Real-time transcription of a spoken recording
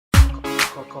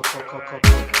I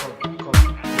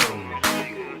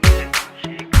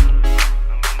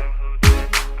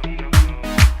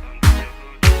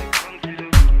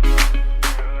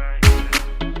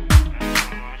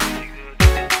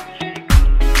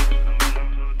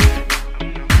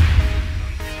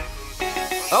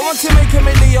want to make $1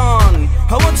 million.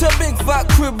 I want a big fat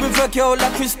crib with a girl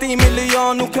like Christine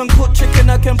Million, who can cook chicken,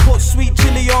 I can put sweet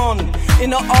chili on.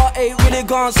 In the R8 really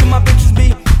gone, so my bitches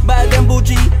be bad and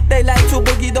bougie. They like to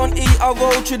boogie, don't eat. I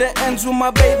roll to the ends with my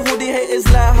babe hoodie. Haters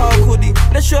like how could he?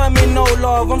 They show me no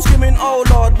love, I'm screaming oh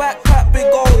lord. Backpack,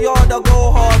 big old yard, I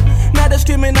go hard. Now they're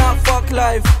screaming out fuck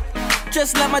life.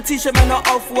 Just like my t-shirt, man, not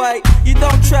off-white. You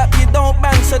don't trap, you don't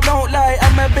bang, so don't lie.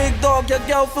 I'm a big dog, your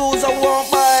girl feels I won't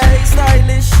buy.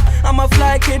 Stylish, I'm a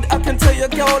fly kid, I can tell your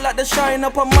girl like the shine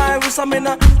up on my wrist. I'm in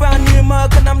a brand new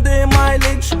Merc and I'm doing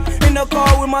mileage in the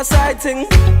car with my sighting.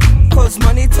 Cause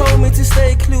money told me to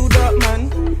stay clued up,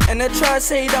 man. And they try to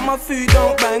say that my food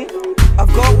don't bang.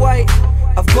 I've got white,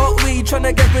 I've got weed,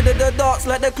 tryna get rid of the darks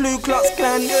like the Ku Klux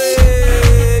Klan. Yeah.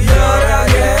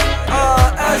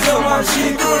 As your man,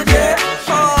 she good, yeah.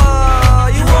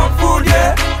 You want food,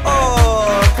 yeah.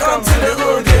 Come to the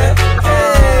hood, yeah.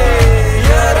 Hey,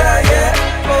 yeah.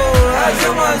 As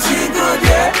your man, she good,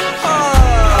 yeah.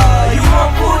 You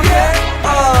want food, yeah.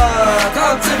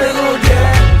 Come to the hood,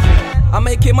 yeah. I'm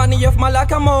making money off my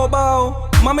like a mobile.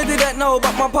 Mommy didn't know,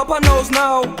 but my papa knows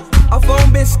now. I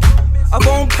phone biscuit, I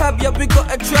phone cab, yeah, we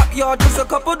got a trap yard just a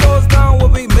couple doors down where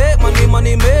we make money,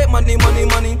 money, make money, money,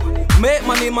 money. Make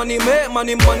money, money, make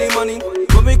money, money, money.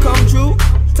 When we come through,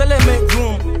 tell them make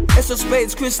room. It's a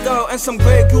spades, crystal, and some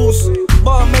grey goose.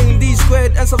 Bar main, D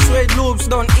squared, and some suede loops.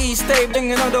 Don't eat, stay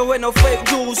bringing other way, no fake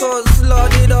jewels. So it's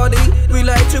lordy-doddy. We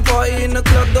like to party in the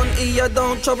club, don't eat, I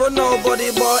don't trouble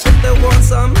nobody. But if they want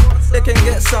some, they can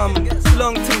get some.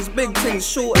 Long things, big things,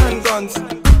 short handguns.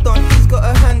 Donkey's got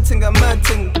a hand thing, a mad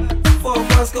thing.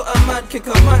 4-5's got a mad kick,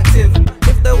 I'm active.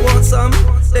 If they want some,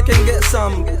 they can get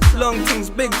some. Long things,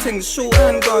 big things, short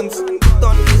handguns.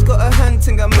 Donkey's got a hand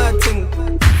thing, a mad thing.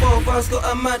 4-5's got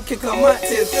a mad kick, I'm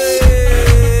active.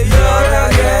 Yeah.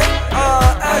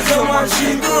 As your man,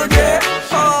 she good, yeah.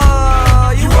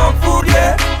 You want food,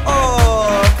 yeah.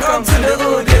 Come to the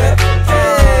hood, yeah.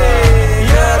 Hey,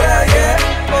 yeah.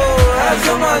 As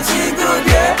your man, she good,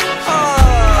 yeah.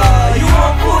 You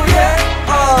want food, yeah.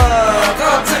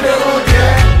 Come to the hood,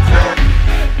 yeah.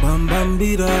 Bam bam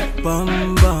beat up,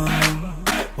 bam bam.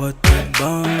 What a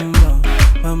bam bam.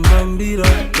 Bam bam beat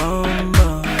up, bam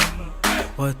bam.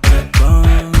 What a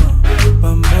bam bam.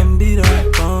 Bam bam beat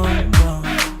up, bam bam.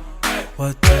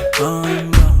 What a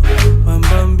bam bam. Bam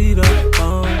bam beat up,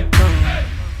 bam bam.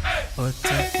 What a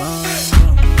bam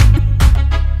bam.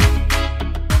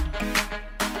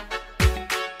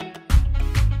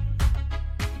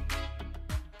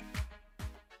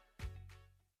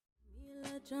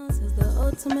 Is the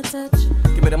ultimate touch.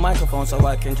 Give me the microphone so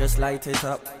I can just light it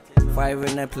up. Fire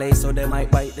in their place so they might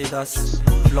bite the dust.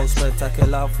 Flow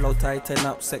spectacular, flow tighten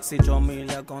up. Sexy John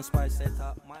Melia gon' spice it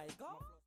up. My God.